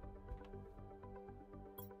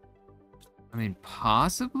 I mean,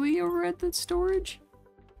 possibly over at the storage?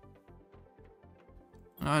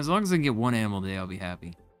 As long as I can get one animal today, I'll be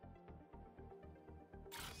happy.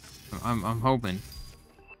 I'm hoping.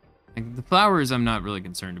 Like, the flowers, I'm not really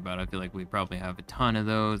concerned about. I feel like we probably have a ton of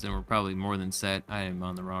those, and we're probably more than set. I am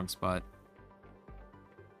on the wrong spot.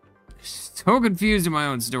 So confused in my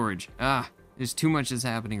own storage. There's too much that's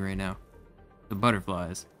happening right now. The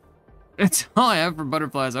butterflies. That's all I have for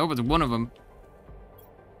butterflies. I hope it's one of them.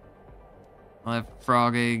 I'll have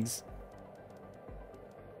frog eggs.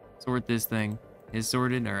 Sort this thing. Is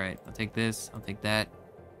sorted? Alright, I'll take this. I'll take that.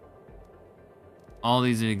 All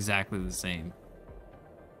these are exactly the same.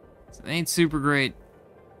 So they ain't super great.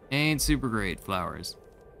 Ain't super great flowers.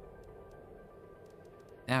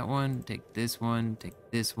 That one, take this one, take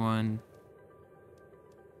this one.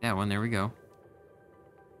 That one, there we go.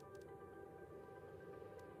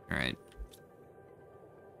 Alright.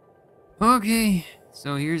 Okay,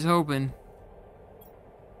 so here's hoping.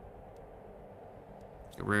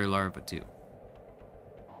 A rare larva too.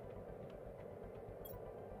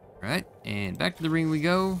 Alright, and back to the ring we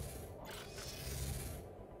go.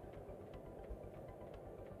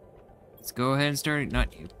 Let's go ahead and start,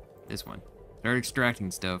 not you, this one. Start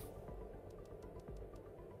extracting stuff.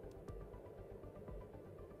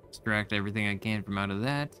 Extract everything I can from out of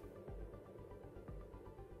that.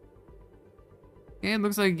 Okay, it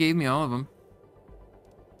looks like it gave me all of them.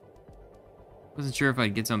 Wasn't sure if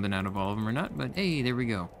I'd get something out of all of them or not, but hey, there we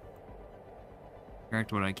go.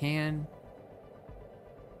 Extract what I can.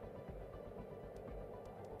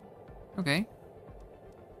 Okay.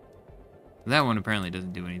 That one apparently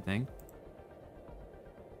doesn't do anything.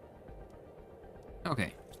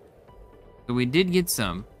 Okay. So we did get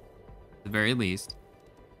some, at the very least.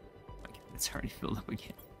 It's already filled up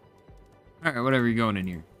again. Alright, whatever, you're going in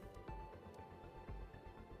here.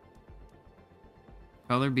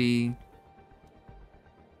 Color B.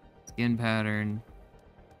 Skin pattern.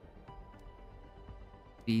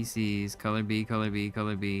 Species. Color B, color B,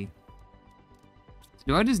 color B. So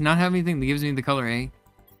do I just not have anything that gives me the color A?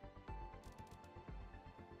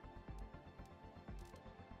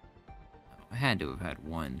 I had to have had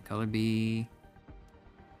one. Color B.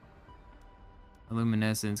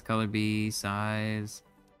 Luminescence, color B, size.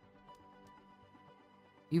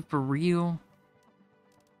 You for real?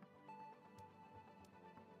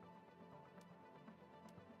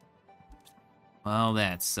 Well,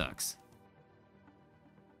 that sucks.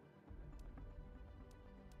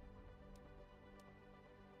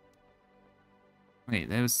 Wait,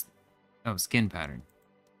 that was... Oh, skin pattern.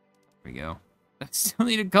 There we go. I still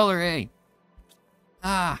need a color A.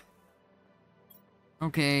 Ah!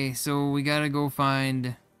 Okay, so we gotta go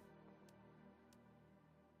find...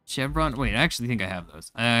 Chevron? Wait, I actually think I have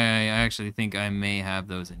those. I actually think I may have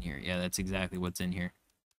those in here. Yeah, that's exactly what's in here.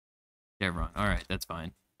 Chevron. Alright, that's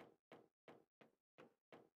fine.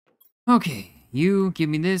 Okay, you give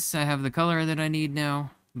me this. I have the color that I need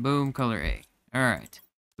now. Boom, color A. Alright.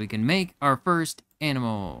 We can make our first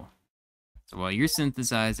animal. So while you're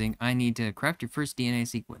synthesizing, I need to craft your first DNA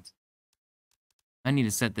sequence. I need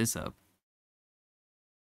to set this up.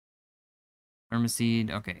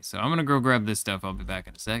 Spermicide. Okay, so I'm gonna go grab this stuff. I'll be back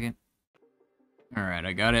in a second. Alright,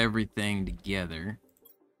 I got everything together.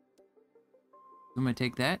 I'm gonna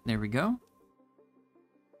take that. There we go.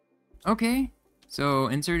 Okay, so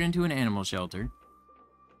insert into an animal shelter.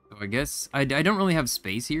 So I guess I don't really have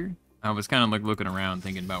space here. I was kind of like looking around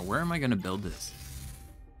thinking about where am I gonna build this?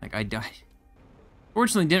 Like I died.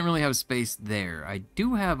 Fortunately, didn't really have space there. I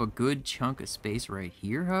do have a good chunk of space right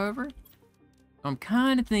here, however. I'm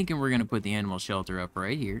kind of thinking we're gonna put the animal shelter up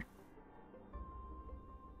right here.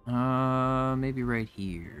 Maybe right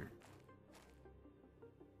here.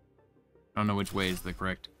 I don't know which way is the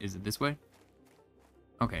correct. Is it this way?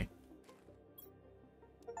 Okay.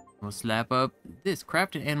 We'll slap up this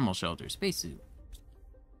crafted animal shelter spacesuit.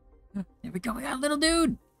 There we go. We got a little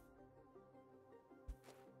dude.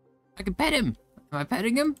 I can pet him. Am I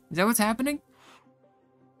petting him? Is that what's happening?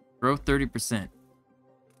 Growth 30%.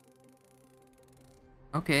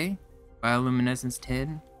 Okay. Bioluminescence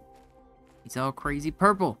 10. He's all crazy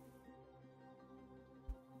purple.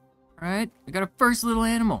 Alright. We got a first little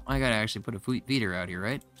animal. I gotta actually put a feeder out here,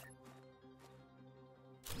 right?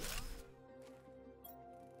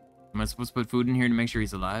 I'm Am I supposed to put food in here to make sure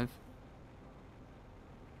he's alive?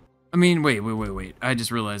 I mean, wait. I just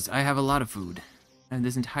realized I have a lot of food. I have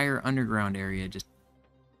this entire underground area just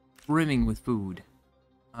brimming with food.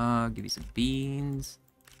 Give you some beans.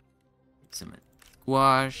 Some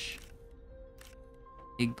squash.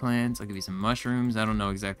 Eggplants. I'll give you some mushrooms. I don't know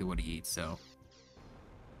exactly what he eats, so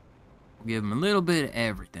we'll give him a little bit of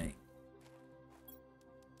everything.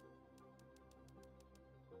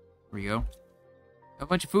 There we go. Got a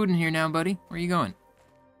bunch of food in here now, buddy. Where are you going?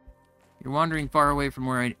 You're wandering far away from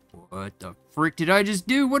where I... What the frick did I just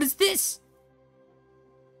do? What is this?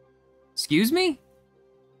 Excuse me?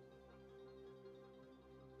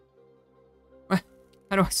 What?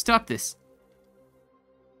 How do I stop this?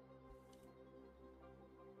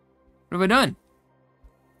 What have I done?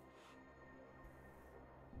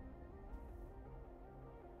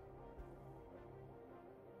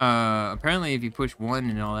 Apparently if you push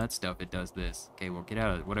 1 and all that stuff, it does this. Okay, well, get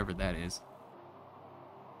out of it, whatever that is.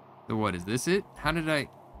 So what, is this it? How did I...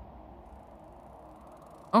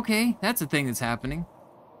 Okay, that's a thing that's happening.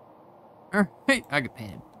 Hey, I got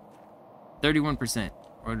paid. 31%.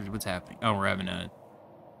 What's happening? Oh, we're having a...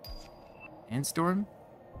 sandstorm?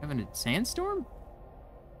 Having a sandstorm?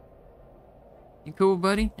 You cool,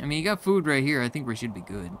 buddy? I mean, you got food right here. I think we should be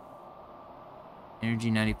good.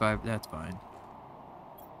 Energy 95, that's fine.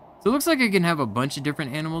 So it looks like I can have a bunch of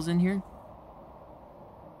different animals in here.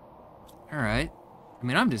 Alright. I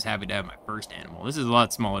mean, I'm just happy to have my first animal. This is a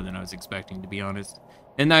lot smaller than I was expecting, to be honest.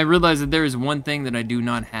 And I realized that there is one thing that I do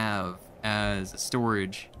not have as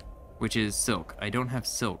storage, which is silk. I don't have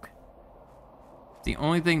silk. It's the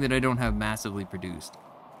only thing that I don't have massively produced.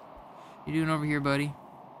 What you doing over here, buddy?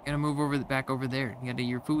 You gotta move over back over there. You gotta,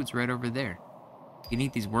 your food's right over there. You can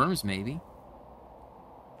eat these worms, maybe.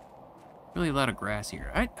 Really a lot of grass here.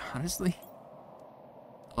 I honestly,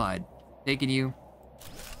 Clyde, taking you,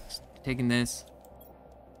 taking this,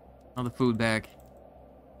 all the food back.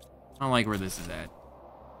 I don't like where this is at.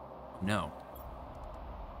 No.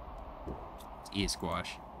 Let's eat a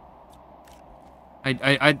squash.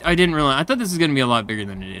 I didn't realize. I thought this was gonna be a lot bigger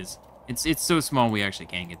than it is. It's so small we actually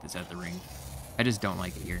can't get this at the ring. I just don't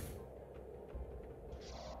like it here.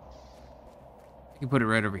 I can put it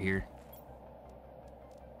right over here.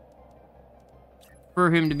 For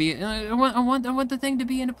him to be, I want the thing to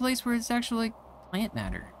be in a place where it's actually like plant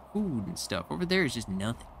matter, food and stuff. Over there is just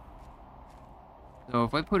nothing. So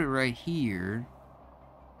if I put it right here,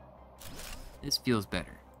 this feels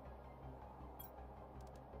better.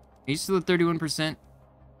 Are you still at 31%? Or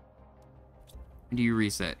do you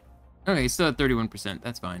reset? Okay, still at 31%.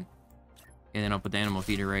 That's fine. And then I'll put the animal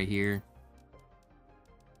feeder right here.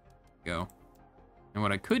 Go. And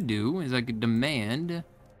what I could do is I could demand.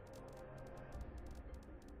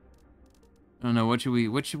 I don't know, what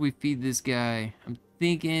should we feed this guy? I'm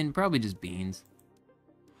thinking probably just beans.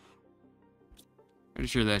 Pretty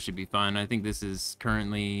sure that should be fine. I think this is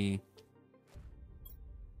currently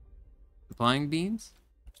supplying beans.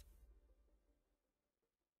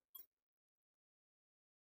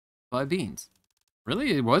 Supply beans.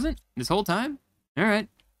 Really? It wasn't? This whole time? Alright.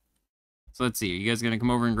 So let's see. Are you guys gonna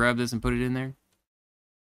come over and grab this and put it in there?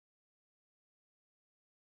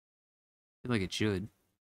 I feel like it should.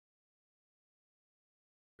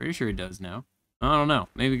 Pretty sure it does now. I don't know.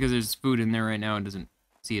 Maybe because there's food in there right now and doesn't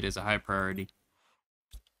see it as a high priority.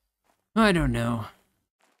 I don't know.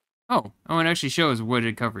 Oh, it actually shows what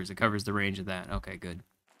it covers. It covers the range of that. Okay, good.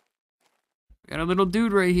 We got a little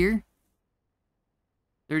dude right here.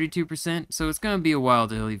 32%. So it's going to be a while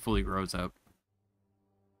till he fully grows up.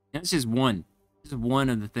 That's just one. This is one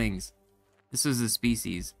of the things. This is a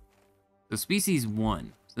species. So species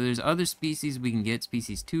 1. So there's other species we can get.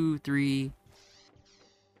 Species 2, 3...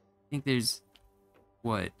 I think there's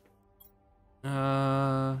what?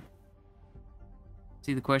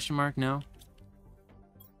 See the question mark? No.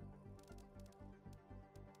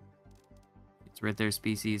 It's right there,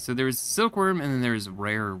 species. So there was silkworm and then there's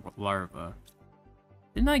rare larva.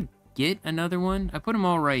 Didn't I get another one? I put them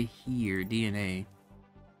all right here, DNA.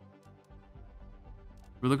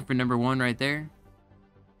 We're looking for number 1 right there.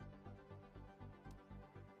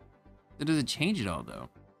 So does it change it all though?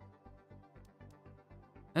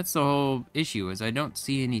 That's the whole issue, is I don't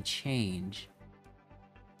see any change.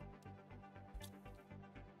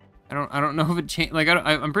 I don't know if it changed. Like,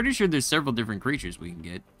 I'm pretty sure there's several different creatures we can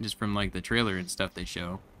get, just from, like, the trailer and stuff they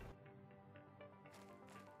show.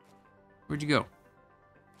 Where'd you go?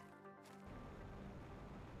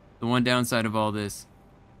 The one downside of all this,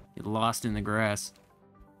 get lost in the grass.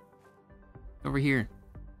 Over here.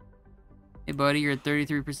 Hey, buddy, you're at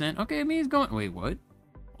 33%. Okay, I mean, he's going... Wait, what?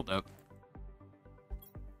 Hold up.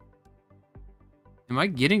 Am I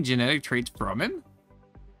getting genetic traits from him?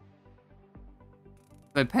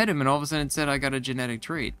 I pet him and all of a sudden it said I got a genetic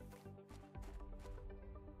trait.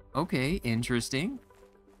 Okay, interesting.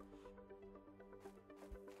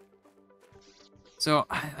 So,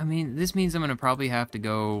 I mean, this means I'm going to probably have to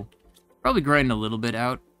go, probably grind a little bit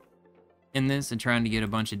out in this and trying to get a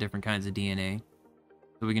bunch of different kinds of DNA.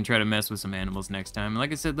 So we can try to mess with some animals next time. And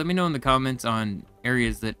like I said, let me know in the comments on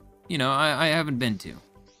areas that, you know, I haven't been to.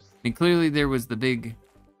 I mean, clearly there was the big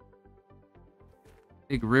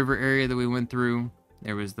river area that we went through.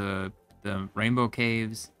 There was the rainbow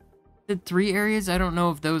caves. The 3 areas, I don't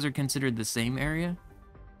know if those are considered the same area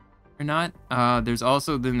or not. There's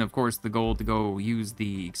also then, of course, the goal to go use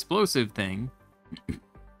the explosive thing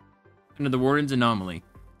under the Warden's Anomaly,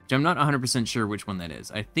 which I'm not 100% sure which one that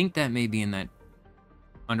is. I think that may be in that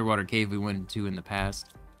underwater cave we went into in the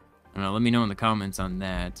past. I don't know, let me know in the comments on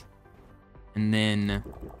that. And then,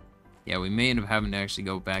 yeah, we may end up having to actually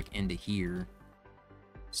go back into here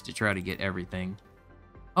just to try to get everything.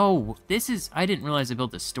 Oh, this is... I didn't realize I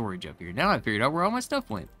built a storage up here. Now I figured out where all my stuff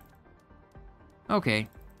went. Okay.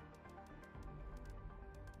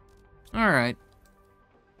 Alright.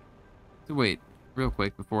 So wait, real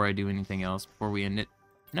quick, before I do anything else, before we end it,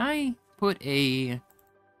 can I put a...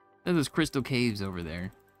 Those crystal caves over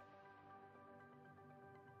there.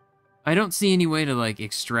 I don't see any way to, like,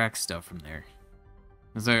 extract stuff from there.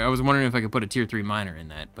 I was wondering if I could put a tier 3 miner in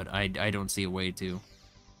that, but I don't see a way to.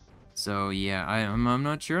 So, yeah, I'm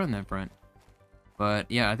not sure on that front. But,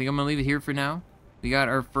 yeah, I think I'm going to leave it here for now. We got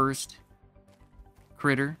our first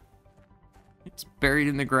critter. It's buried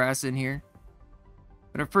in the grass in here.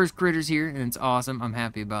 But our first critter's here, and it's awesome. I'm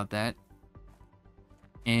happy about that.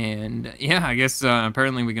 And, yeah, I guess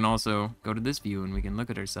apparently we can also go to this view and we can look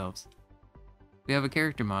at ourselves. We have a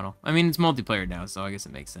character model. I mean, it's multiplayer now, so I guess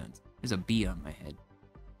it makes sense. There's a bee on my head.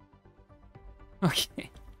 Okay.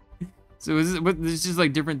 So is it, there's just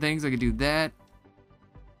like different things. I could do that.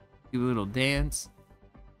 Do a little dance.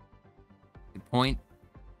 Good point.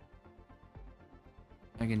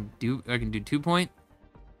 I can do 2-point.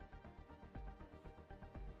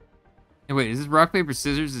 Hey, wait, is this rock, paper,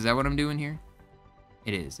 scissors? Is that what I'm doing here?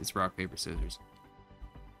 It is. It's rock, paper, scissors.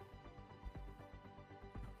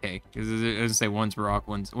 Okay, because I was say one's rock,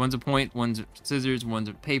 one's a point, one's scissors, one's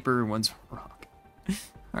a paper, one's rock.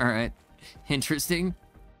 All right, interesting.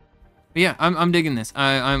 But yeah, I'm digging this.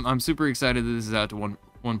 I'm super excited that this is out to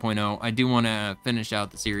 1.0. I do want to finish out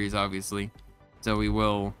the series, obviously, so we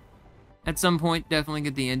will at some point definitely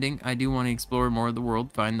get the ending. I do want to explore more of the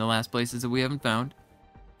world, find the last places that we haven't found,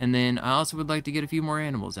 and then I also would like to get a few more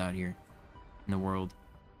animals out here in the world.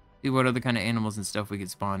 See what other kind of animals and stuff we could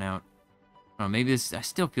spawn out. Maybe this, I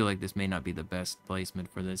still feel like this may not be the best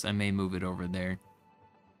placement for this. I may move it over there.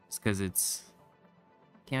 Just because it's...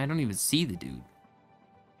 I don't even see the dude.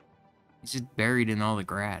 He's just buried in all the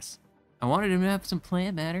grass. I wanted him to have some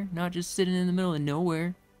plant matter, not just sitting in the middle of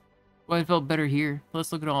nowhere. Well, I felt better here.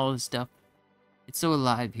 Plus, look at all this stuff. It's so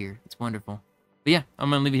alive here. It's wonderful. But yeah,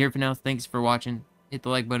 I'm going to leave it here for now. Thanks for watching. Hit the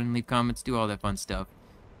like button, leave comments, do all that fun stuff.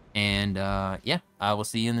 And yeah, I will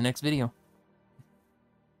see you in the next video.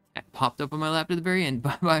 It popped up on my lap at the very end.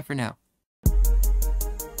 Bye-bye for now.